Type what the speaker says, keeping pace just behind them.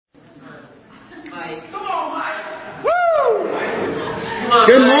Mike. Come on, Mike. Woo!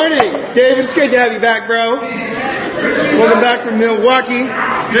 Good morning, David. It's great to have you back, bro. Welcome back from Milwaukee.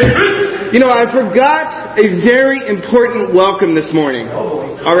 You know, I forgot a very important welcome this morning.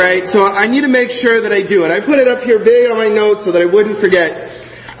 All right, so I need to make sure that I do it. I put it up here big on my notes so that I wouldn't forget.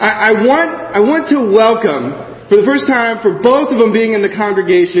 I want to welcome, for the first time, for both of them being in the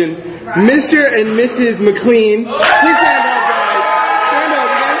congregation, Mr. and Mrs. McLean. Please stand up, guys. Stand up.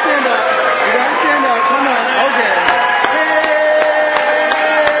 You gotta stand up. You gotta stand up. Come on. Okay.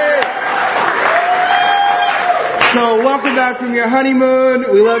 Hey! So, welcome back from your honeymoon.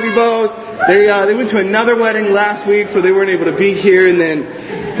 We love you both. They went to another wedding last week, so they weren't able to be here. And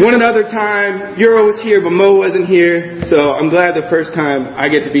then one another time, Euro was here, but Mo wasn't here. So I'm glad the first time I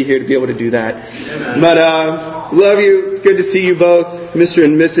get to be here to be able to do that. But love you. It's good to see you both, Mr.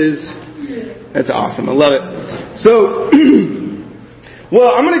 and Mrs. That's awesome. I love it. So,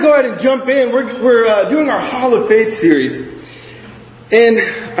 well, I'm going to go ahead and jump in. We're doing our Hall of Faith series,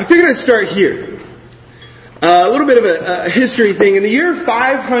 and I figured I'd start here. A little bit of a history thing. In the year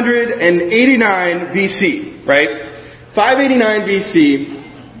 589 BC, right? 589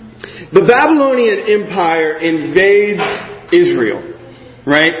 BC, the Babylonian Empire invades Israel,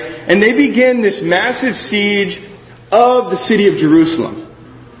 right? And they begin this massive siege of the city of Jerusalem.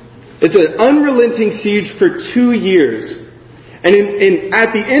 It's an unrelenting siege for 2 years. And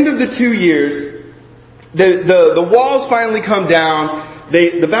at the end of the 2 years, the walls finally come down.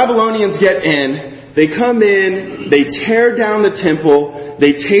 The Babylonians get in. They come in, they tear down the temple,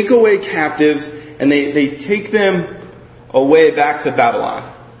 they take away captives, and they take them away back to Babylon.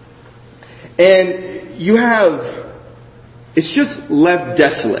 And it's just left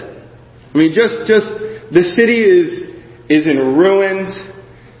desolate. I mean, just the city is in ruins.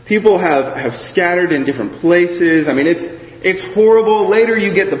 People have scattered in different places. I mean, it's horrible. Later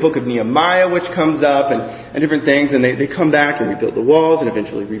you get the book of Nehemiah, which comes up, and different things, and they come back and rebuild the walls and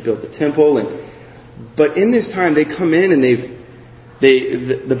eventually rebuild the temple. But in this time, they come in and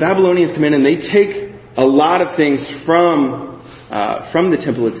the Babylonians come in and they take a lot of things from the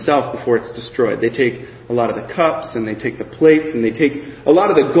temple itself before it's destroyed. They take a lot of the cups and they take the plates and they take a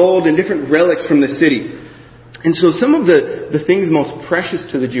lot of the gold and different relics from the city. And so some of the things most precious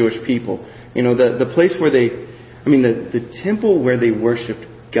to the Jewish people, you know, the place where the temple where they worshipped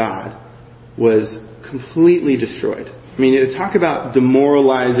God was completely destroyed. I mean, talk about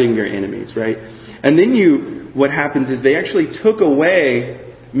demoralizing your enemies, right? And then what happens is they actually took away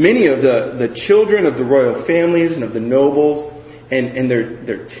many of the children of the royal families and of the nobles, and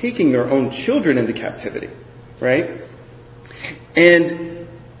they're taking their own children into captivity, right? And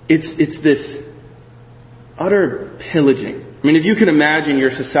it's this utter pillaging. I mean, if you can imagine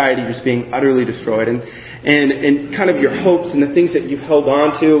your society just being utterly destroyed, and kind of your hopes and the things that you've held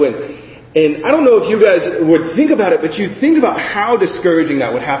on to, and I don't know if you guys would think about it, but you think about how discouraging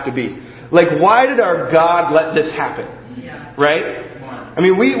that would have to be. Like, why did our God let this happen? Yeah. Right? I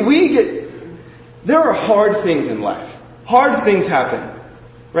mean, there are hard things in life. Hard things happen.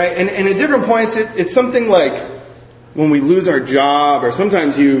 Right? And at different points, it's something like when we lose our job, or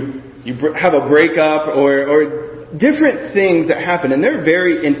sometimes you have a breakup, or different things that happen. And they're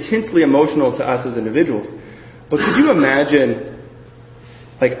very intensely emotional to us as individuals. But could you imagine,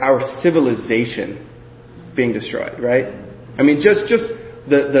 like, our civilization being destroyed, right? I mean, just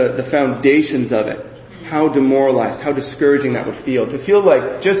the foundations of it, how demoralized, how discouraging that would feel, to feel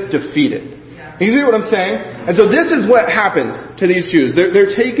like just defeated. Yeah. You see what I'm saying? And so this is what happens to these Jews.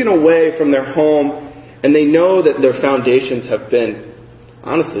 They're taken away from their home, and they know that their foundations have been,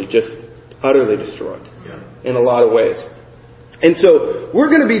 honestly, just utterly destroyed in a lot of ways. And so we're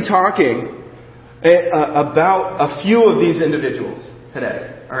going to be talking about a few of these individuals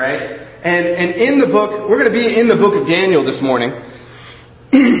today. All right? And in the book, we're going to be in the book of Daniel this morning.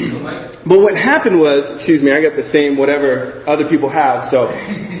 But what happened was, excuse me, I got the same whatever other people have, so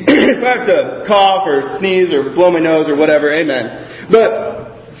if I have to cough or sneeze or blow my nose or whatever, amen. But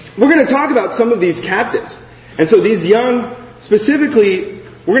we're going to talk about some of these captives. And so these young, specifically,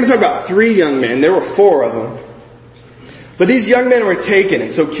 we're going to talk about 3 young men. There were 4 of them. But these young men were taken.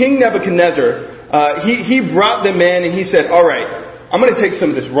 And so King Nebuchadnezzar, he brought them in and he said, all right, I'm going to take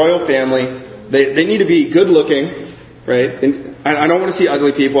some of this royal family. They need to be good looking, right? And I don't want to see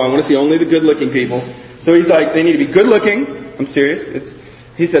ugly people. I want to see only the good-looking people. So he's like, they need to be good-looking. I'm serious.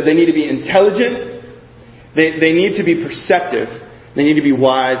 He said they need to be intelligent. They need to be perceptive. They need to be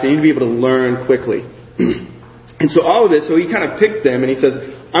wise. They need to be able to learn quickly. And so all of this, so he kind of picked them and he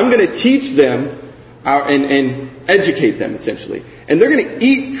says, I'm going to teach them and educate them, essentially. And they're going to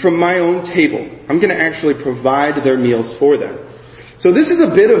eat from my own table. I'm going to actually provide their meals for them. So this is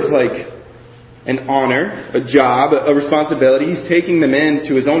a bit of like an honor, a job, a responsibility. He's taking them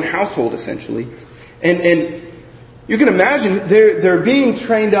into his own household, essentially. And you can imagine they're being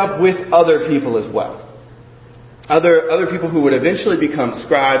trained up with other people as well. Other people who would eventually become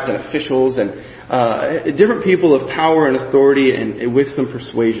scribes and officials and different people of power and authority and with some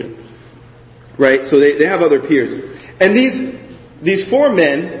persuasion. Right? So they have other peers. And these four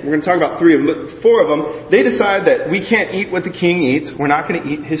men, we're going to talk about three of them, but four of them, they decide that we can't eat what the king eats. We're not going to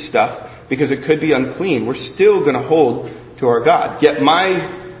eat his stuff because it could be unclean. We're still going to hold to our God. Yet my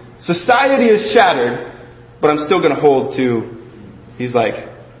society is shattered, but I'm still going to hold to these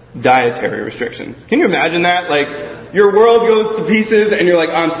dietary restrictions. Can you imagine that? Like, your world goes to pieces and you're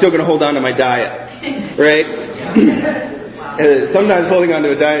like, I'm still going to hold on to my diet. Right? Sometimes holding on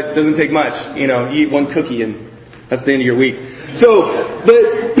to a diet doesn't take much. You eat one cookie and that's the end of your week. But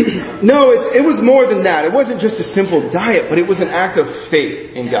no, it was more than that. It wasn't just a simple diet, but it was an act of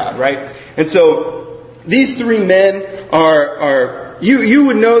faith in God, right? And so these three men are you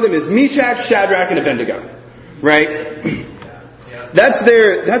would know them as Meshach, Shadrach, and Abednego, right? That's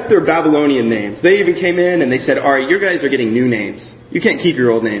their Babylonian names. They even came in and they said, all right, your guys are getting new names. You can't keep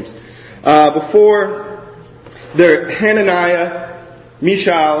your old names. Before, they're Hananiah,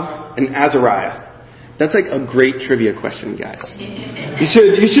 Mishael, and Azariah. That's like a great trivia question, guys.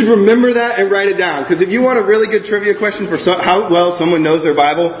 You should remember that and write it down. Because if you want a really good trivia question for how well someone knows their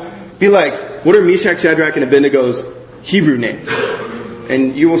Bible, be like, what are Meshach, Shadrach, and Abednego's Hebrew names?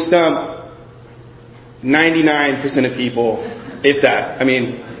 And you will stump 99% of people, if that. I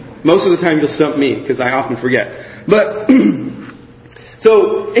mean, most of the time you'll stump me because I often forget. But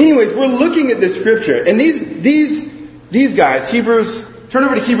so, anyways, we're looking at this scripture, and these guys, Hebrews. Turn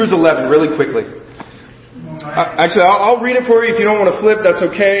over to Hebrews 11 really quickly. Actually, I'll read it for you. If you don't want to flip, that's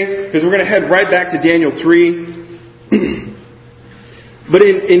okay, because we're going to head right back to Daniel 3. But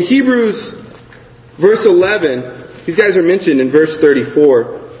in Hebrews, verse 11, these guys are mentioned in verse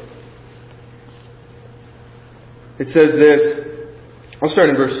 34. It says this. I'll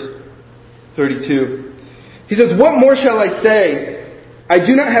start in verse 32. He says, what more shall I say? I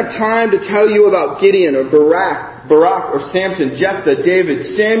do not have time to tell you about Gideon or Barak or Samson, Jephthah, David,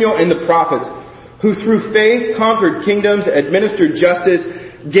 Samuel, and the prophets, who through faith conquered kingdoms, administered justice,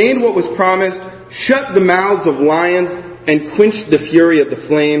 gained what was promised, shut the mouths of lions, and quenched the fury of the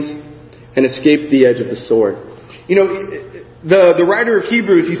flames, and escaped the edge of the sword. The writer of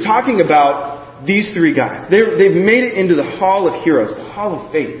Hebrews, he's talking about these three guys. They've made it into the hall of heroes, the hall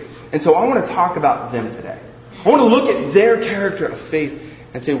of faith. And so I want to talk about them today. I want to look at their character of faith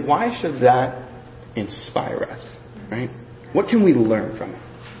and say, why should that inspire us? Right? What can we learn from it?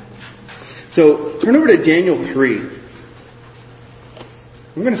 So, turn over to Daniel 3.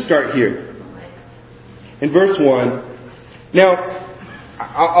 I'm going to start here. In verse 1. Now,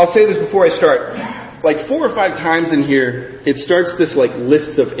 I'll say this before I start. 4 or 5 times in here, it starts this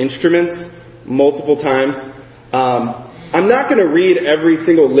list of instruments multiple times. I'm not going to read every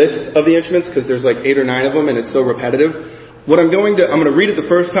single list of the instruments because there's 8 or 9 of them and it's so repetitive. What I'm going to read it the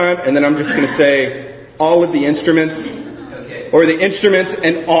first time and then I'm just going to say all of the instruments, or the instruments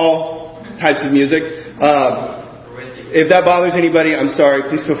and all types of music. If that bothers anybody, I'm sorry.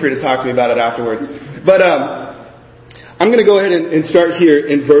 Please feel free to talk to me about it afterwards. But I'm going to go ahead and start here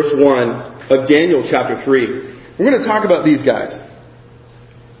in verse 1 of Daniel chapter 3. We're going to talk about these guys.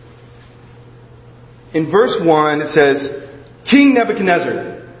 In verse 1 it says, King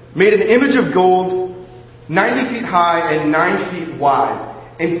Nebuchadnezzar made an image of gold 90 feet high and 9 feet wide,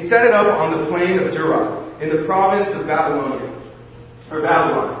 and set it up on the plain of Dura in the province of Babylon.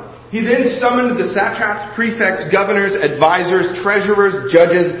 He then summoned the satraps, prefects, governors, advisors, treasurers,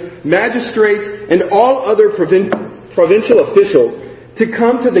 judges, magistrates, and all other provincial officials to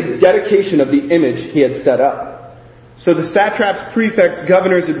come to the dedication of the image he had set up. So the satraps, prefects,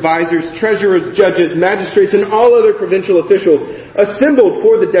 governors, advisors, treasurers, judges, magistrates, and all other provincial officials assembled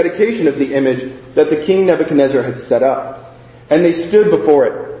for the dedication of the image that the king Nebuchadnezzar had set up. And they stood before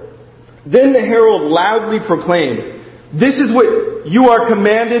it. Then the herald loudly proclaimed, "This is what you are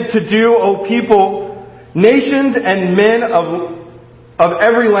commanded to do, O people, nations and men of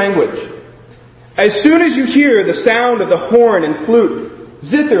every language. As soon as you hear the sound of the horn and flute,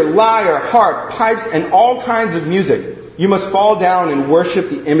 zither, lyre, harp, pipes, and all kinds of music, you must fall down and worship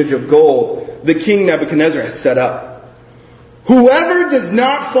the image of gold the king Nebuchadnezzar has set up. Whoever does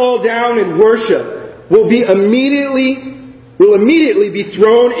not fall down and worship will immediately be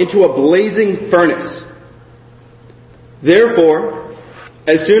thrown into a blazing furnace." Therefore,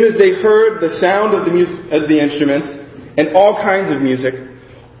 as soon as they heard the sound of the instruments and all kinds of music,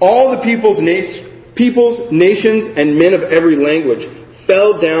 all the peoples, nations, and men of every language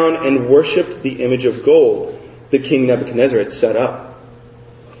fell down and worshipped the image of gold the king Nebuchadnezzar had set up.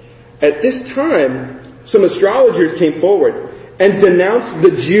 At this time, some astrologers came forward and denounced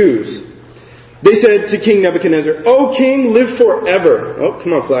the Jews. They said to King Nebuchadnezzar, "O king, live forever." Oh,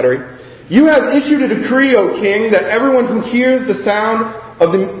 come on, flattery. "You have issued a decree, O king, that everyone who hears the sound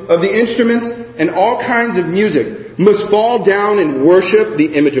of the instruments and all kinds of music must fall down and worship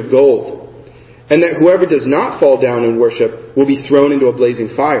the image of gold, and that whoever does not fall down and worship will be thrown into a blazing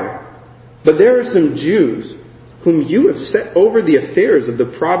fire. But there are some Jews whom you have set over the affairs of the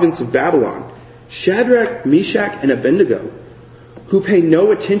province of Babylon, Shadrach, Meshach, and Abednego, who pay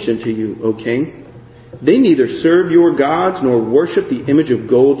no attention to you, O king. They neither serve your gods nor worship the image of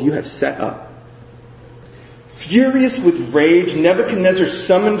gold you have set up." Furious with rage, Nebuchadnezzar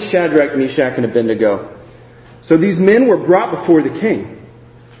summoned Shadrach, Meshach, and Abednego. So these men were brought before the king.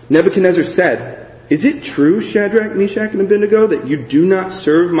 Nebuchadnezzar said, "Is it true, Shadrach, Meshach, and Abednego, that you do not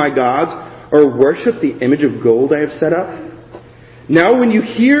serve my gods or worship the image of gold I have set up? Now when you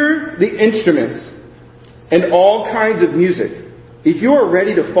hear the instruments and all kinds of music, if you are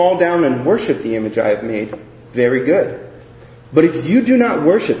ready to fall down and worship the image I have made, very good. But if you do not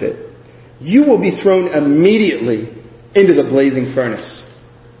worship it, you will be thrown immediately into the blazing furnace.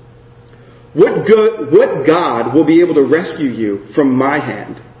 What God will be able to rescue you from my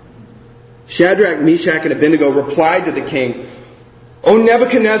hand?" Shadrach, Meshach, and Abednego replied to the king, "O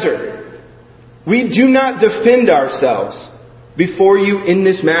Nebuchadnezzar, we do not defend ourselves before you in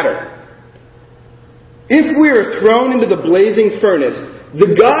this matter. If we are thrown into the blazing furnace,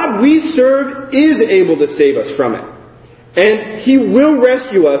 the God we serve is able to save us from it, and he will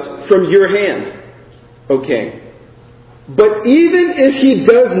rescue us from your hand, O king. But even if he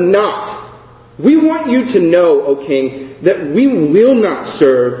does not, we want you to know, O king, that we will not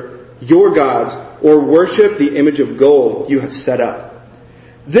serve your gods or worship the image of gold you have set up."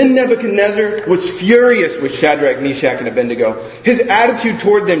 Then Nebuchadnezzar was furious with Shadrach, Meshach, and Abednego. His attitude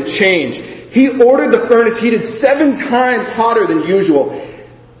toward them changed. He ordered the furnace heated 7 times hotter than usual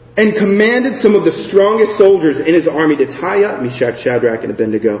and commanded some of the strongest soldiers in his army to tie up Meshach, Shadrach, and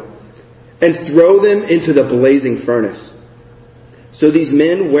Abednego and throw them into the blazing furnace. So these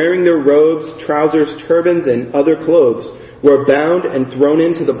men, wearing their robes, trousers, turbans, and other clothes, were bound and thrown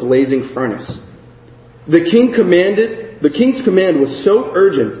into the blazing furnace. The king's command was so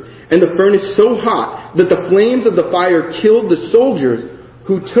urgent and the furnace so hot that the flames of the fire killed the soldiers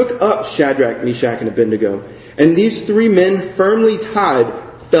who took up Shadrach, Meshach, and Abednego. And these 3 men, firmly tied,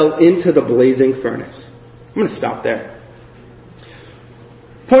 fell into the blazing furnace. I'm going to stop there.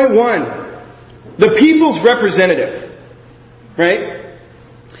 Point 1. The people's representative. Right?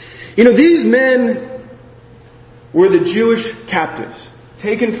 You know, these men were the Jewish captives,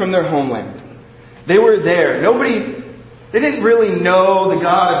 taken from their homeland. They were there. They didn't really know the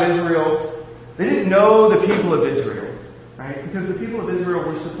God of Israel. They didn't know the people of Israel. Right? Because the people of Israel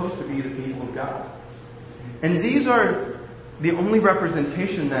were supposed to be the people of God. And these are the only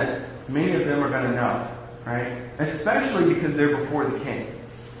representation that many of them are going to know. Right? Especially because they're before the king.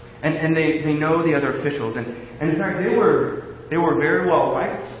 And they know the other officials. And in fact, they were very well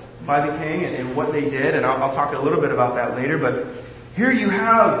liked by the king and what they did. And I'll talk a little bit about that later. But here you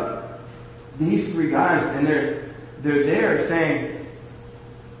have these 3 guys, and they're there saying,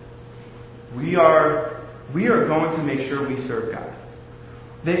 we are going to make sure we serve God.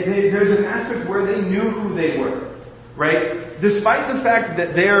 There's an aspect where they knew who they were, right? Despite the fact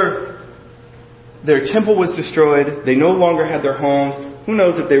that their temple was destroyed, they no longer had their homes. Who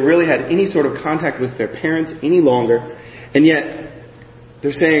knows if they really had any sort of contact with their parents any longer? And yet,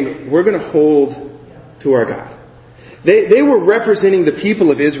 they're saying, we're going to hold to our God. They were representing the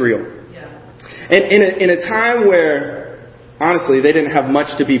people of Israel. And in a time where, honestly, they didn't have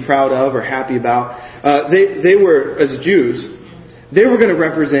much to be proud of or happy about, they were, as Jews, they were going to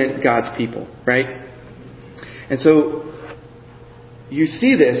represent God's people, right? And so, you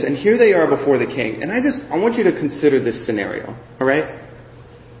see this, and here they are before the king. And I want you to consider this scenario, all right?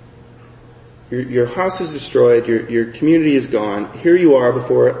 Your house is destroyed, your community is gone. Here you are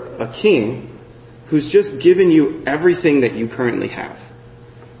before a king who's just given you everything that you currently have.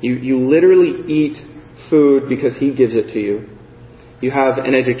 You literally eat food because he gives it to you. You have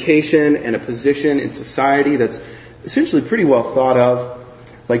an education and a position in society that's essentially pretty well thought of.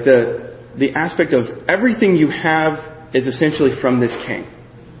 Like the aspect of everything you have is essentially from this king,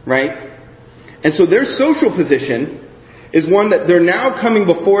 right? And so their social position is one that they're now coming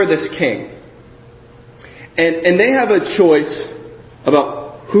before this king. And they have a choice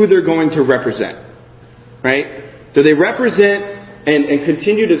about who they're going to represent, right? Do they represent and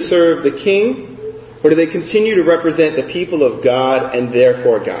continue to serve the king, Or do they continue to represent the people of God and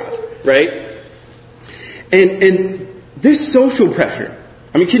therefore God? Right? And this social pressure,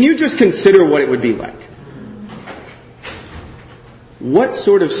 I mean, can you just consider what it would be like? What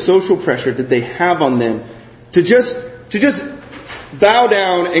sort of social pressure did they have on them to just bow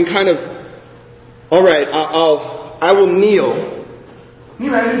down and kind of, all right, I will kneel. Can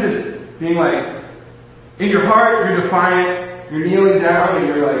you imagine just being like, in your heart, you're defiant, you're kneeling down, and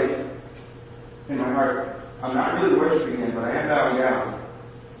you're like, in my heart, I'm not really worshiping Him, but I am bowing down.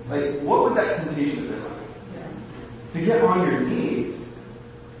 Like, what would that temptation have been like? To get on your knees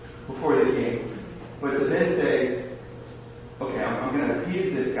before the King, but to then say, okay, I'm going to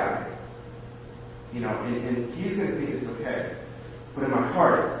appease this guy, and he's going to think it's okay. But in my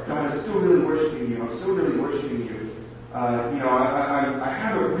heart, God, I'm still really worshiping you. I'm still really worshiping you. I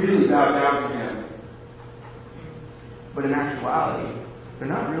haven't really bowed down to Him. But in actuality, they're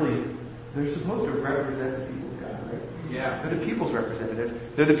not really. They're supposed to represent the people of God, right? Yeah. They're the people's representative.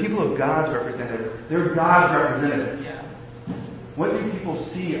 They're the people of God's representative. They're God's representative. Yeah. What do people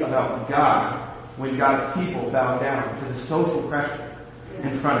see about God when God's people bow down to the social pressure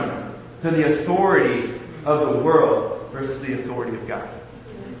in front of them, to the authority of the world versus the authority of God?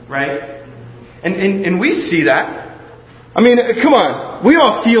 Right? And we see that. I mean, come on. We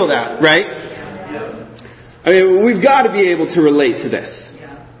all feel that, right? I mean, we've got to be able to relate to this.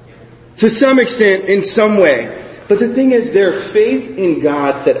 To some extent, in some way. But the thing is, their faith in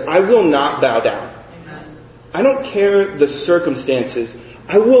God said, I will not bow down. I don't care the circumstances.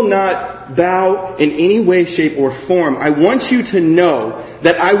 I will not bow in any way, shape, or form. I want you to know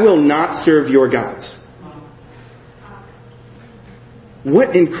that I will not serve your gods.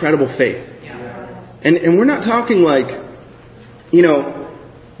 What incredible faith. And we're not talking like,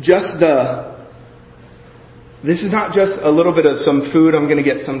 this is not just a little bit of some food I'm going to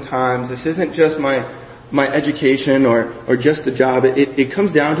get sometimes. This isn't just my education or just a job. It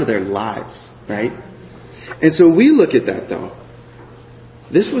comes down to their lives, right? And so we look at that, though.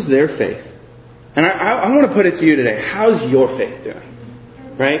 This was their faith. And I want to put it to you today. How's your faith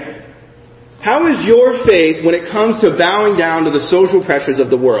doing? Right? How is your faith when it comes to bowing down to the social pressures of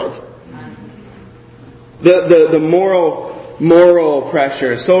the world? The moral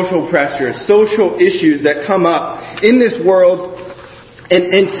pressure, social pressure, social issues that come up in this world,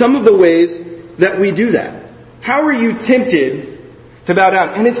 and some of the ways that we do that. How are you tempted to bow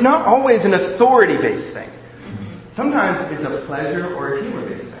down? And it's not always an authority-based thing. Sometimes it's a pleasure or a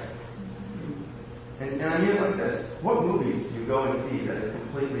humor-based thing. And I mean it like this. What movies do you go and see that is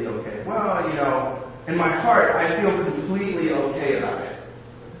completely okay? Well, in my heart, I feel completely okay about it.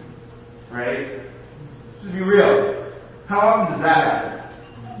 Right? Just be real. How often does that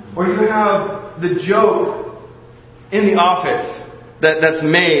happen? Or you have the joke in the office that's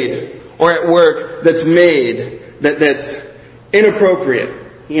made, or at work that's made, that's inappropriate.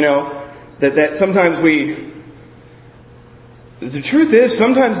 That sometimes the truth is,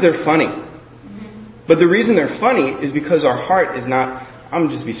 sometimes they're funny. But the reason they're funny is because our heart is not, I'm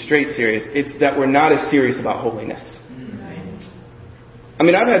just be straight serious, it's that we're not as serious about holiness. I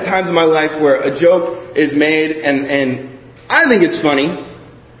mean, I've had times in my life where a joke is made and I think it's funny.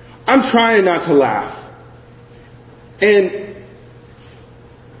 I'm trying not to laugh. And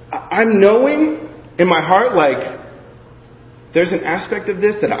I'm knowing in my heart, like, there's an aspect of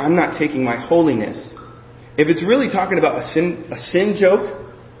this that I'm not taking my holiness. If it's really talking about a sin joke,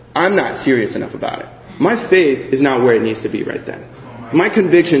 I'm not serious enough about it. My faith is not where it needs to be right then. My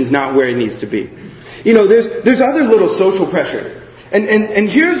conviction's not where it needs to be. There's other little social pressures. And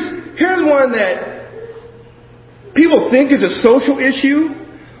here's one that people think is a social issue,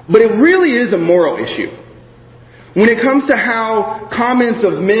 but it really is a moral issue. When it comes to how comments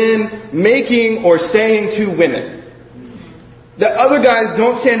of men making or saying to women, that other guys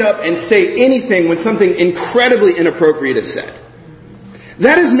don't stand up and say anything when something incredibly inappropriate is said.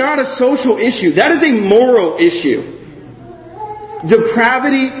 That is not a social issue. That is a moral issue.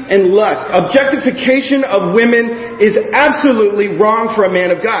 Depravity and lust, objectification of women is absolutely wrong for a man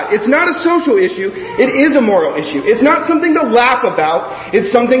of God. It's not a social issue. It is a moral issue. It's not something to laugh about.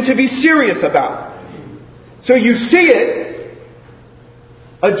 It's something to be serious about. So you see it,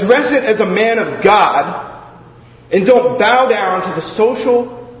 address it as a man of God, and don't bow down to the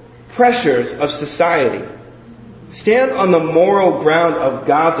social pressures of society. Stand on the moral ground of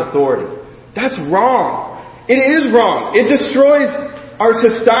God's authority. That's wrong. It is wrong. It destroys our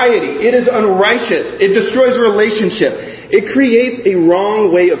society. It is unrighteous. It destroys relationship. It creates a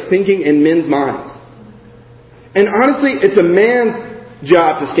wrong way of thinking in men's minds. And honestly, it's a man's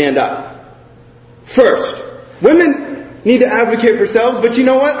job to stand up. First, women need to advocate for themselves, but you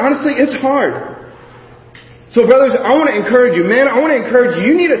know what? Honestly, it's hard. So brothers, I want to encourage you. Man, I want to encourage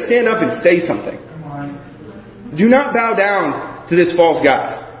you. You need to stand up and say something. Do not bow down to this false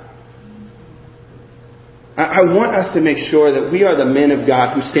god. I want us to make sure that we are the men of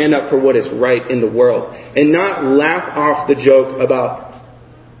God who stand up for what is right in the world and not laugh off the joke about,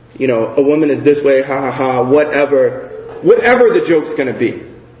 a woman is this way, ha ha ha, whatever the joke's going to be.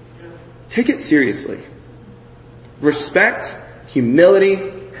 Take it seriously. Respect,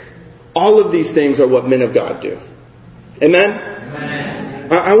 humility, all of these things are what men of God do. Amen? Amen.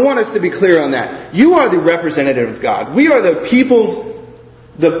 I want us to be clear on that. You are the representative of God. We are the people's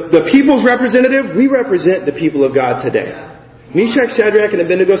representative. We represent the people of God today. Meshach, Shadrach, and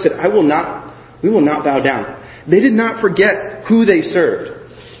Abednego said, we will not bow down. They did not forget who they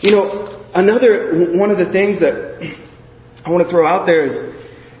served. Another one of the things that I want to throw out there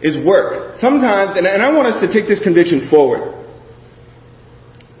is work. Sometimes, and I want us to take this conviction forward.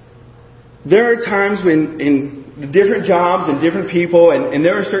 There are times when in different jobs and different people, and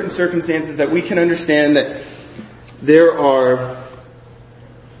there are certain circumstances that we can understand that there are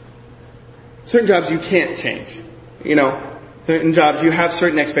certain jobs you can't change. Certain jobs you have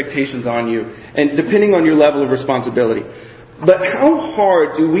certain expectations on you, and depending on your level of responsibility. But how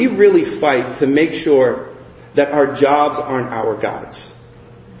hard do we really fight to make sure that our jobs aren't our gods?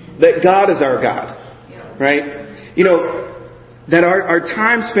 That God is our God, right? That our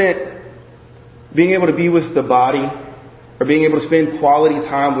time spent being able to be with the body or being able to spend quality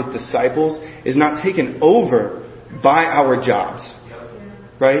time with disciples is not taken over by our jobs,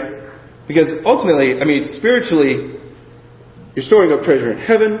 right? Because ultimately, spiritually, you're storing up treasure in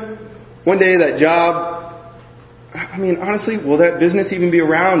heaven. One day that job, honestly, will that business even be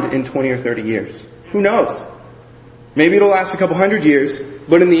around in 20 or 30 years? Who knows? Maybe it'll last a couple hundred years,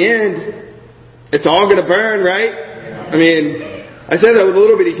 but in the end, it's all going to burn, right? I said that with a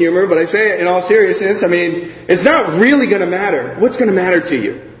little bit of humor, but I say it in all seriousness. It's not really going to matter. What's going to matter to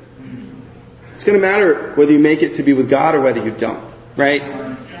you? It's going to matter whether you make it to be with God or whether you don't, right?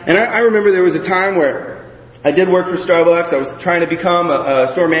 And I remember there was a time where I did work for Starbucks. I was trying to become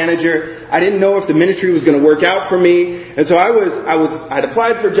a store manager. I didn't know if the ministry was going to work out for me. And so I'd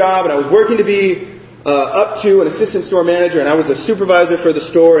applied for a job and I was working to be up to an assistant store manager, and I was a supervisor for the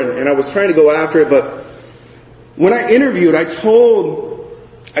store, and I was trying to go after it. But when I interviewed, I told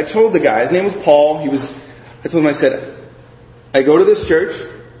the guy, his name was Paul. I told him, I said, I go to this church.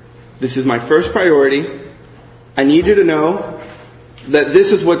 This is my first priority. I need you to know that this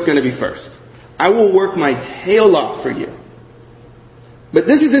is what's going to be first. I will work my tail off for you. But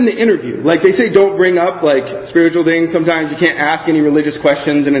this is in the interview. Like they say, don't bring up spiritual things. Sometimes you can't ask any religious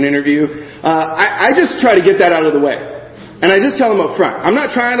questions in an interview. I just try to get that out of the way. And I just tell them up front. I'm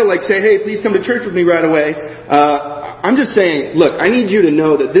not trying to say, hey, please come to church with me right away. I'm just saying, look, I need you to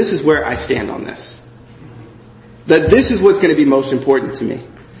know that this is where I stand on this. That this is what's going to be most important to me.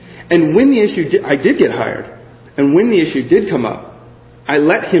 And when the issue, I did get hired. And when the issue did come up, I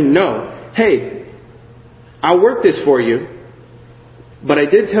let him know, hey, I'll work this for you. But I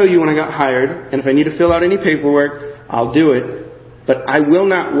did tell you when I got hired, and if I need to fill out any paperwork, I'll do it. But I will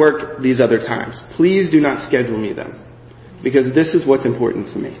not work these other times. Please do not schedule me them. Because this is what's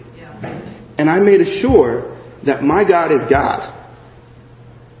important to me. And I made sure that my God is God.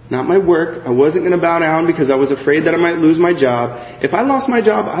 Not my work. I wasn't going to bow down because I was afraid that I might lose my job. If I lost my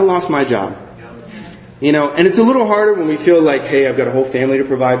job, I lost my job. And it's a little harder when we feel like, hey, I've got a whole family to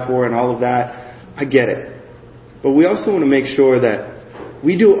provide for and all of that. I get it. But we also want to make sure that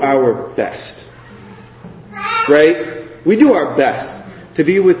we do our best. Right? We do our best to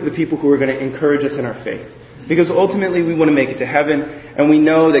be with the people who are going to encourage us in our faith. Because ultimately we want to make it to heaven, and we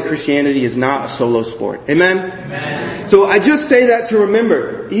know that Christianity is not a solo sport. Amen? Amen. So I just say that to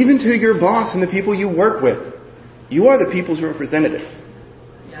remember, even to your boss and the people you work with, you are the people's representative.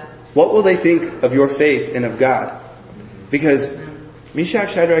 What will they think of your faith and of God? Because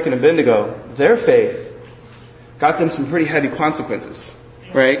Meshach, Shadrach, and Abednego, their faith got them some pretty heavy consequences.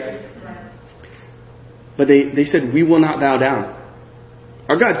 Right? But they said, we will not bow down.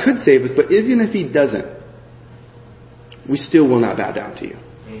 Our God could save us, but even if He doesn't, we still will not bow down to you.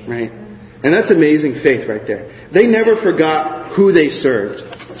 Right? And that's amazing faith right there. They never forgot who they served.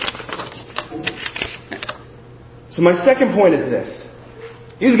 So my second point is this.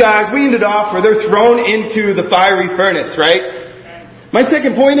 These guys weaned off where they're thrown into the fiery furnace, right? My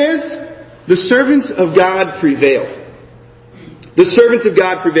second point is, the servants of God prevail. The servants of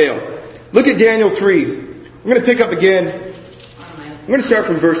God prevail. Look at Daniel 3. I'm going to pick up again. I'm going to start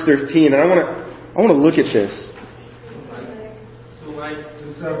from verse 13, and I want to look at this.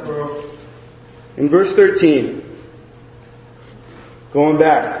 In verse 13, going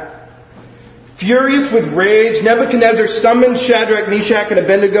back, Furious with rage, Nebuchadnezzar summoned Shadrach, Meshach, and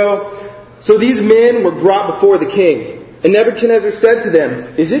Abednego. So these men were brought before the king. And Nebuchadnezzar said to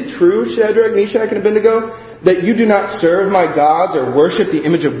them, "Is it true, Shadrach, Meshach, and Abednego, that you do not serve my gods or worship the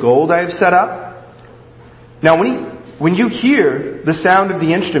image of gold I have set up?" Now when you hear the sound of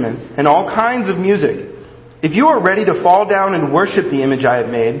the instruments and all kinds of music, if you are ready to fall down and worship the image I have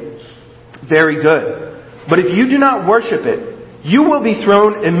made, very good. But if you do not worship it, you will be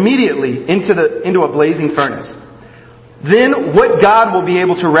thrown immediately into a blazing furnace. Then what God will be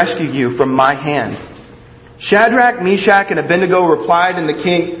able to rescue you from my hand? Shadrach, Meshach, and Abednego replied to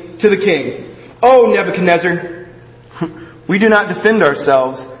the king, "O Nebuchadnezzar, we do not defend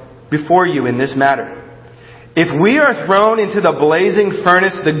ourselves before you in this matter. If we are thrown into the blazing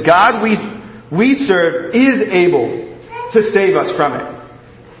furnace, the God we serve is able to save us from it.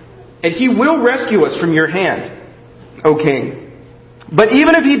 And He will rescue us from your hand, O king. But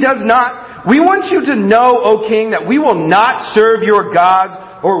even if He does not, we want you to know, O king, that we will not serve your gods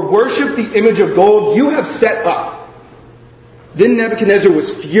or worship the image of gold you have set up." Then Nebuchadnezzar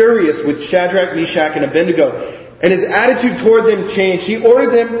was furious with Shadrach, Meshach, and Abednego, and his attitude toward them changed. He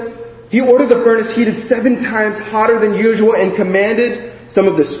ordered the furnace heated 7 times hotter than usual and commanded some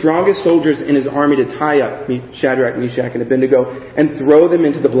of the strongest soldiers in his army to tie up Shadrach, Meshach, and Abednego and throw them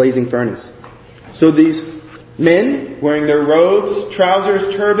into the blazing furnace. So these men, wearing their robes,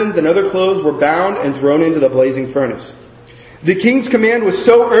 trousers, turbans, and other clothes, were bound and thrown into the blazing furnace. The king's command was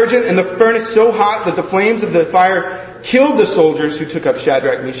so urgent and the furnace so hot that the flames of the fire killed the soldiers who took up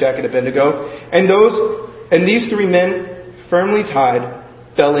Shadrach, Meshach, and Abednego, and these 3 men, firmly tied,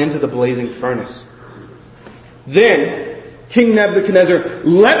 fell into the blazing furnace. Then King Nebuchadnezzar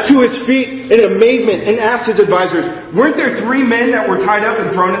leapt to his feet in amazement and asked his advisors, "Weren't there 3 men that were tied up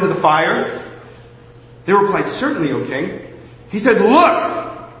and thrown into the fire?" They replied, "Certainly, O king." He said, "Look,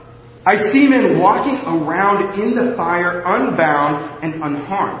 I see men walking around in the fire unbound and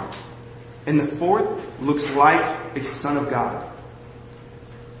unharmed. And the 4th looks like a son of God."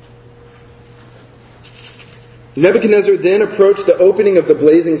 Nebuchadnezzar then approached the opening of the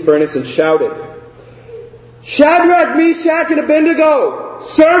blazing furnace and shouted, "Shadrach, Meshach, and Abednego,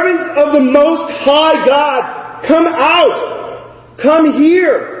 servants of the Most High God, come out! Come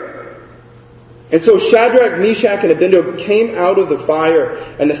here!" And so Shadrach, Meshach, and Abednego came out of the fire,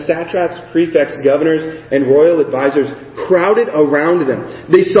 and the satraps, prefects, governors, and royal advisors crowded around them.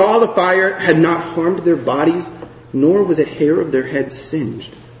 They saw the fire had not harmed their bodies, nor was a hair of their heads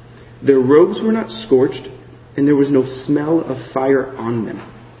singed. Their robes were not scorched, and there was no smell of fire on them.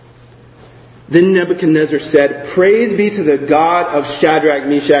 Then Nebuchadnezzar said, "Praise be to the God of Shadrach,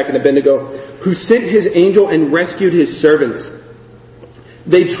 Meshach, and Abednego, who sent His angel and rescued His servants.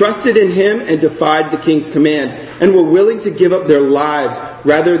 They trusted in Him and defied the king's command, and were willing to give up their lives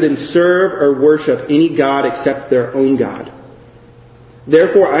rather than serve or worship any god except their own God.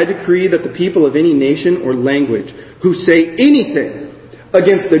 Therefore I decree that the people of any nation or language who say anything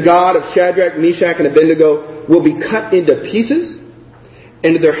against the God of Shadrach, Meshach, and Abednego will be cut into pieces,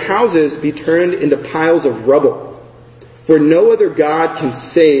 and their houses be turned into piles of rubble. For no other God can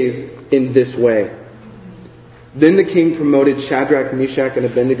save in this way." Then the king promoted Shadrach, Meshach, and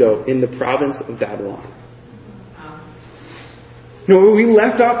Abednego in the province of Babylon. When we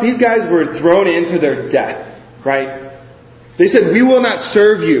left off, these guys were thrown into their debt, right? They said, "We will not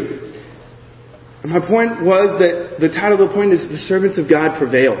serve you." And my point was that the title of the point is "The Servants of God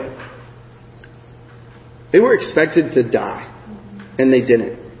Prevail." They were expected to die, and they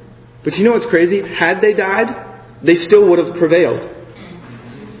didn't. But you know what's crazy? Had they died, they still would have prevailed.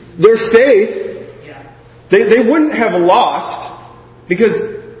 Their faith, they wouldn't have lost, because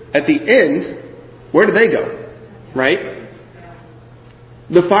at the end, where do they go? Right?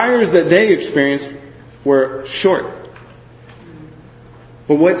 The fires that they experienced were short.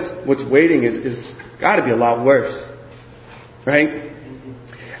 But what's waiting is got to be a lot worse. Right?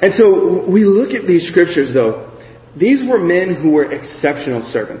 And so we look at these scriptures, though. These were men who were exceptional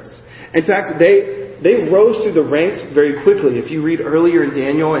servants. In fact, they rose through the ranks very quickly. If you read earlier in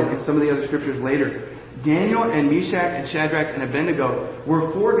Daniel and some of the other scriptures later, Daniel and Meshach and Shadrach and Abednego were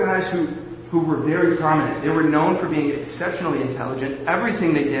 4 guys who were very prominent. They were known for being exceptionally intelligent.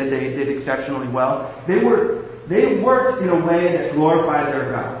 Everything they did exceptionally well. They worked in a way that glorified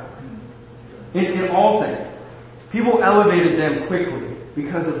their God. In all things. People elevated them quickly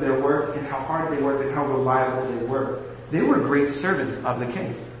because of their work and how hard they worked and how reliable they were. They were great servants of the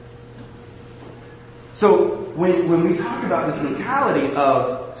king. So when we talk about this mentality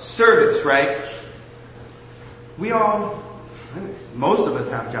of service, right? Most of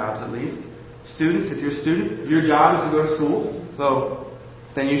us have jobs at least. Students, if you're a student, your job is to go to school. So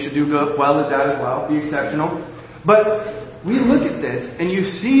then you should do well at that as well. Be exceptional. But we look at this, and you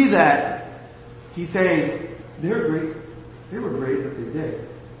see that he's saying, they're great. They were great what they did.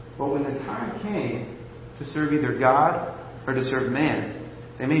 But when the time came to serve either God or to serve man,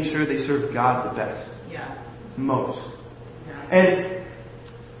 they made sure they served God the best. Yeah. Most. Yeah. And,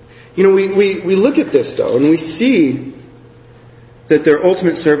 we look at this, though, and we see that their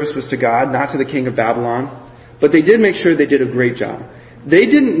ultimate service was to God, not to the king of Babylon. But they did make sure they did a great job. They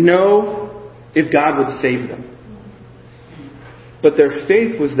didn't know if God would save them. But their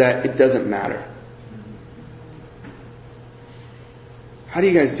faith was that it doesn't matter. How do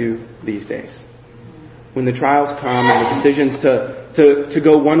you guys do these days? When the trials come and the decisions to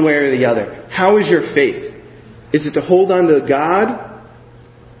go one way or the other. How is your faith? Is it to hold on to God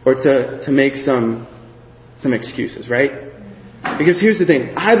or to make some excuses, right? Because here's the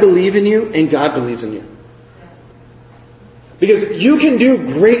thing. I believe in you and God believes in you. Because you can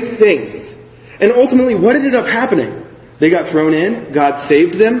do great things. And ultimately, what ended up happening? They got thrown in. God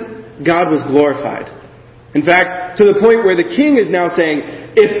saved them. God was glorified. In fact, to the point where the king is now saying,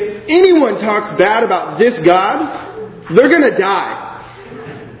 if anyone talks bad about this God, they're going to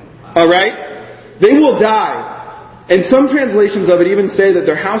die. Alright? They will die. And some translations of it even say that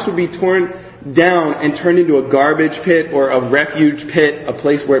their house would be torn down and turned into a garbage pit or a refuge pit, a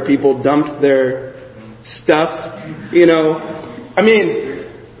place where people dumped their stuff.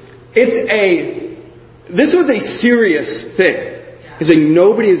 This was a serious thing. It's like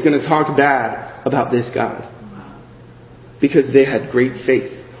nobody is going to talk bad about this God. Because they had great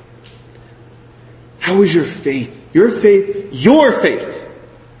faith. How is your faith? Your faith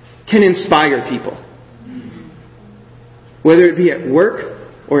can inspire people. Whether it be at work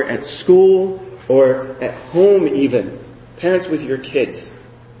or at school or at home even. Parents with your kids.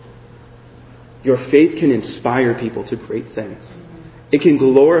 Your faith can inspire people to great things. It can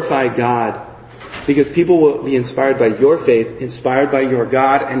glorify God. Because people will be inspired by your faith, inspired by your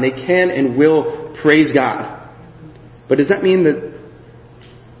God, and they can and will praise God. But does that mean that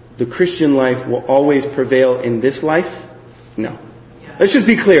the Christian life will always prevail in this life? No. Let's just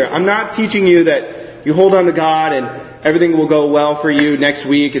be clear. I'm not teaching you that you hold on to God and everything will go well for you next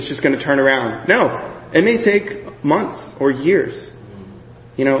week. It's just going to turn around. No. It may take months or years.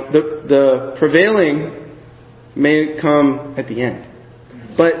 The prevailing may come at the end.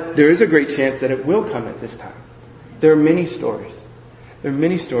 But there is a great chance that it will come at this time. There are many stories. There are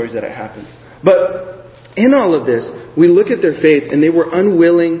many stories that it happens. But in all of this, we look at their faith and they were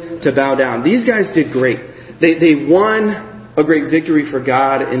unwilling to bow down. These guys did great. They won a great victory for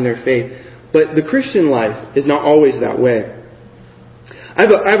God in their faith. But the Christian life is not always that way. I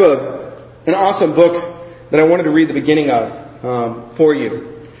have an awesome book that I wanted to read the beginning of for you.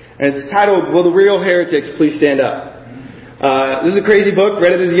 And it's titled, Will the Real Heretics Please Stand Up? This is a crazy book.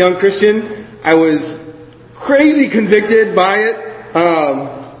 Read it as a young Christian. I was crazy convicted by it.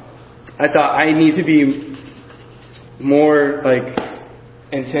 I thought I need to be more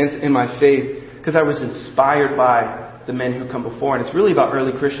intense in my faith because I was inspired by the men who come before, and it's really about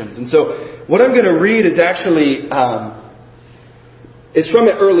early Christians. And so, what I'm going to read is actually it's from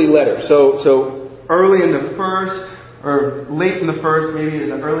an early letter. So early in the first, or late in the first, maybe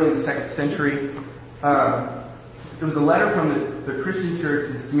early in the second century. It was a letter from the Christian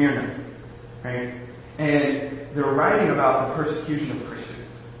church in Smyrna, right? And they're writing about the persecution of Christians.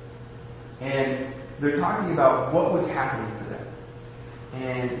 And they're talking about what was happening to them.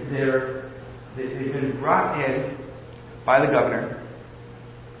 And they've been brought in by the governor.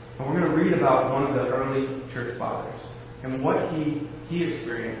 And we're going to read about one of the early church fathers and what he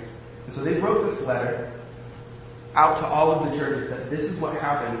experienced. And so they wrote this letter out to all of the churches that this is what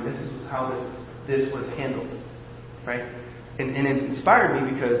happened, this is how this was handled. Right? And it inspired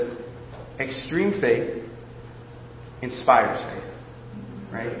me because extreme faith inspires faith.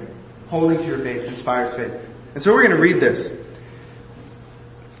 Right? Holding to your faith inspires faith. And so we're going to read this.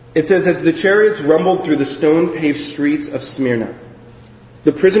 It says, as the chariots rumbled through the stone-paved streets of Smyrna,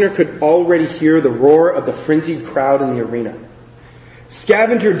 the prisoner could already hear the roar of the frenzied crowd in the arena.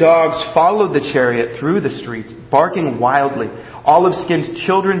 Scavenger dogs followed the chariot through the streets, barking wildly. Olive-skinned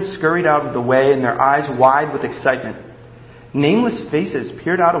children scurried out of the way, and their eyes wide with excitement. Nameless faces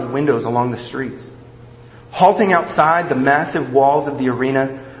peered out of windows along the streets. Halting outside the massive walls of the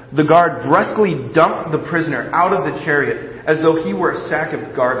arena, the guard brusquely dumped the prisoner out of the chariot as though he were a sack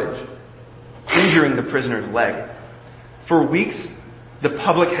of garbage, injuring the prisoner's leg. For weeks, the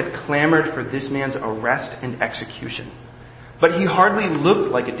public had clamored for this man's arrest and execution. But he hardly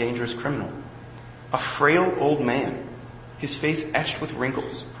looked like a dangerous criminal. A frail old man, his face etched with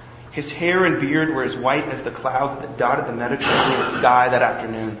wrinkles. His hair and beard were as white as the clouds that dotted the Mediterranean sky that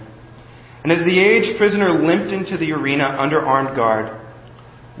afternoon. And as the aged prisoner limped into the arena under armed guard,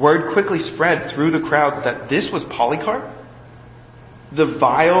 word quickly spread through the crowds that this was Polycarp, the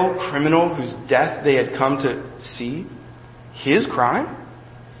vile criminal whose death they had come to see. His crime?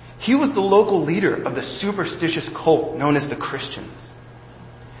 He was the local leader of the superstitious cult known as the Christians.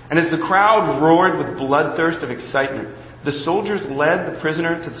 And as the crowd roared with bloodthirst of excitement, the soldiers led the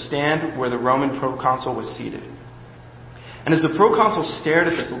prisoner to the stand where the Roman proconsul was seated. And as the proconsul stared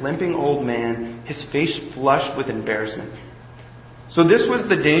at this limping old man, his face flushed with embarrassment. So this was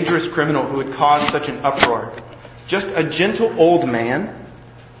the dangerous criminal who had caused such an uproar. Just a gentle old man.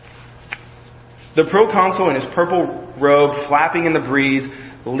 The proconsul in his purple robe flapping in the breeze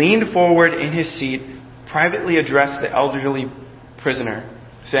leaned forward in his seat, privately addressed the elderly prisoner,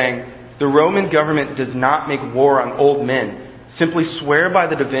 saying, "The Roman government does not make war on old men. Simply swear by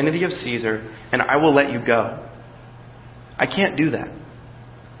the divinity of Caesar, and I will let you go." "I can't do that."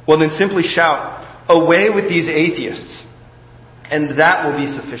 "Well, then simply shout, 'Away with these atheists,' and that will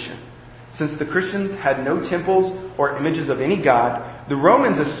be sufficient." Since the Christians had no temples or images of any god, the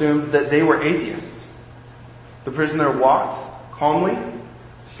Romans assumed that they were atheists. The prisoner walked calmly,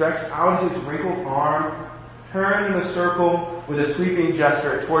 stretched out his wrinkled arm, turned in a circle with a sweeping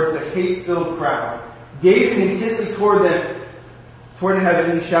gesture towards the hate-filled crowd, gazing intently toward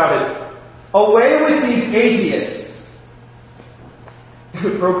heaven, and shouted, "Away with these atheists!"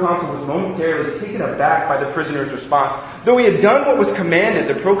 The proconsul was momentarily taken aback by the prisoner's response. Though he had done what was commanded,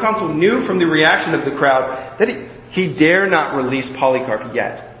 the proconsul knew from the reaction of the crowd that he dare not release Polycarp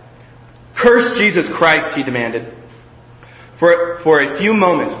yet. "Curse Jesus Christ," he demanded. For a few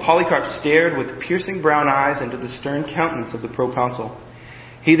moments, Polycarp stared with piercing brown eyes into the stern countenance of the proconsul.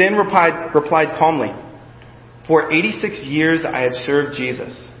 He then replied calmly, "For 86 years I have served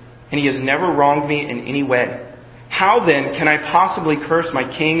Jesus, and he has never wronged me in any way. How then can I possibly curse my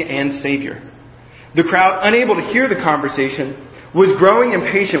King and Savior?" The crowd, unable to hear the conversation, was growing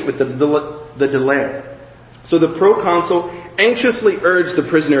impatient with the delay. So the proconsul anxiously urged the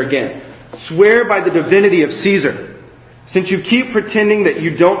prisoner again, "Swear by the divinity of Caesar. Since you keep pretending that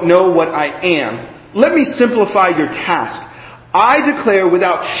you don't know what I am, let me simplify your task. I declare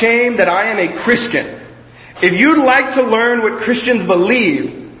without shame that I am a Christian. If you'd like to learn what Christians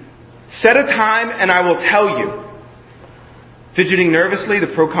believe, set a time and I will tell you." Fidgeting nervously, the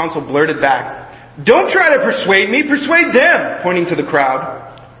proconsul blurted back, "Don't try to persuade me, persuade them," pointing to the crowd.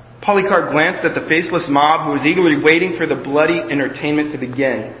 Polycarp glanced at the faceless mob who was eagerly waiting for the bloody entertainment to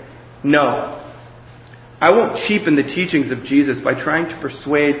begin. "No, I won't cheapen the teachings of Jesus by trying to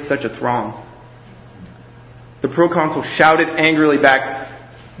persuade such a throng." The proconsul shouted angrily back,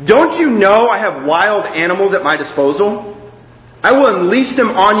 "Don't you know I have wild animals at my disposal? I will unleash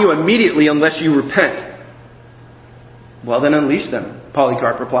them on you immediately unless you repent." "Well, then unleash them,"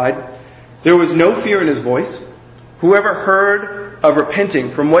 Polycarp replied. There was no fear in his voice. Whoever heard of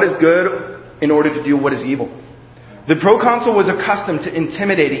repenting from what is good in order to do what is evil? The proconsul was accustomed to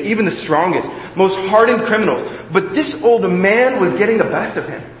intimidating even the strongest, most hardened criminals, but this old man was getting the best of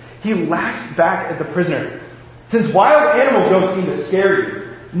him. He laughed back at the prisoner. "Since wild animals don't seem to scare you,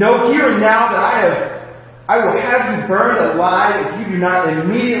 know here and now that I will have you burned alive if you do not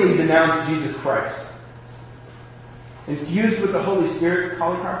immediately denounce Jesus Christ." Infused with the Holy Spirit,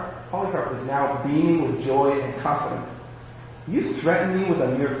 Polycarp was now beaming with joy and confidence. "You threaten me with a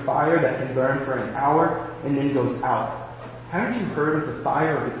mere fire that can burn for an hour and then goes out. Haven't you heard of the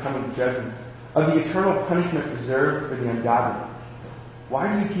fire of the coming judgment, of the eternal punishment reserved for the ungodly? Why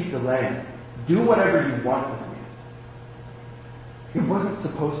do you keep delaying? Do whatever you want with me." It wasn't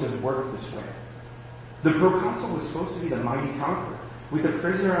supposed to work this way. The proconsul was supposed to be the mighty conqueror, with the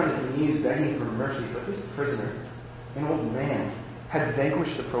prisoner on his knees begging for mercy, but this prisoner, an old man, had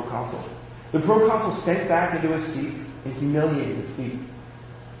vanquished the proconsul. The proconsul sank back into his seat in humiliated defeat.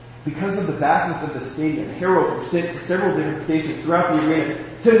 Because of the vastness of the stadium, heralds were sent to several different stations throughout the arena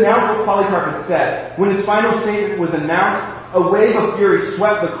to announce what Polycarp had said. When his final statement was announced, a wave of fury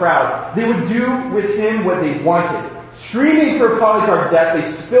swept the crowd. They would do with him what they wanted. Screaming for Polycarp's death,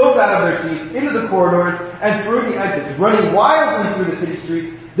 they spilled out of their seats into the corridors and through the exits, running wildly through the city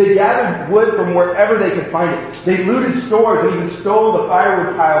streets. They gathered wood from wherever they could find it. They looted stores and even stole the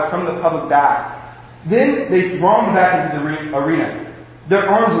firewood piles from the public baths. Then they thronged back into the arena, their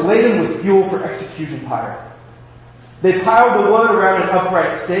arms laden with fuel for execution pyre. They piled the wood around an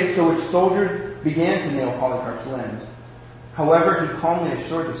upright stake so which soldiers began to nail Polycarp's limbs. However, he calmly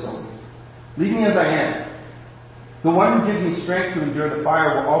assured the soldiers, "Leave me as I am. The one who gives me strength to endure the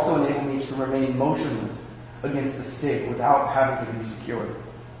fire will also enable me to remain motionless against the stake without having to be secured."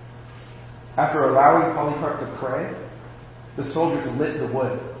 After allowing Polycarp to pray, the soldiers lit the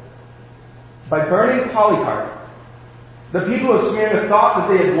wood. By burning Polycarp, the people of Smyrna thought that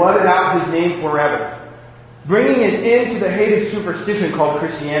they had blotted out his name forever, bringing an end to the hated superstition called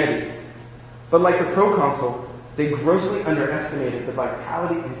Christianity. But like the proconsul, they grossly underestimated the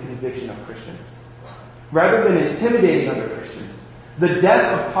vitality and conviction of Christians. Rather than intimidating other Christians, the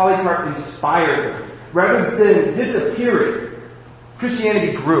death of Polycarp inspired them. Rather than disappearing,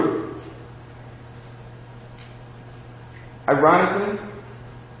 Christianity grew. Ironically,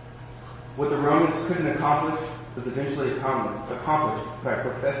 what the Romans couldn't accomplish was eventually accomplished by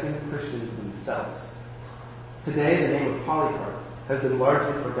professing Christians themselves. Today, the name of Polycarp has been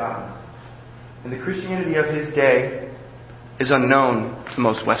largely forgotten, and the Christianity of his day is unknown to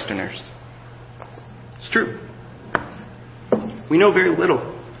most Westerners. It's true. We know very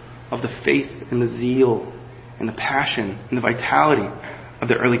little of the faith and the zeal and the passion and the vitality of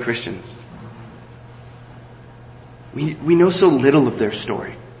the early Christians. We know so little of their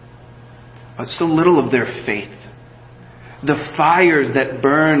story, so little of their faith. The fires that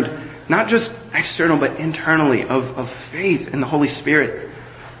burned, not just external but internally, of faith in the Holy Spirit,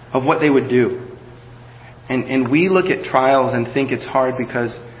 of what they would do. And we look at trials and think it's hard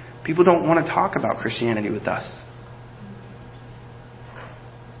because people don't want to talk about Christianity with us.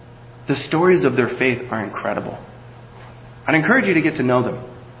 The stories of their faith are incredible. I'd encourage you to get to know them.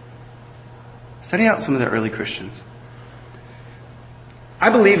 Study out some of the early Christians.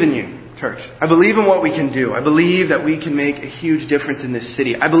 I believe in you, church. I believe in what we can do. I believe that we can make a huge difference in this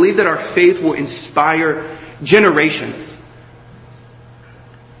city. I believe that our faith will inspire generations.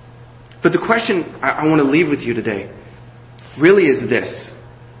 But the question I want to leave with you today really is this.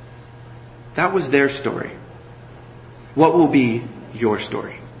 That was their story. What will be your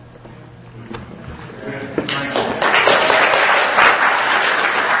story?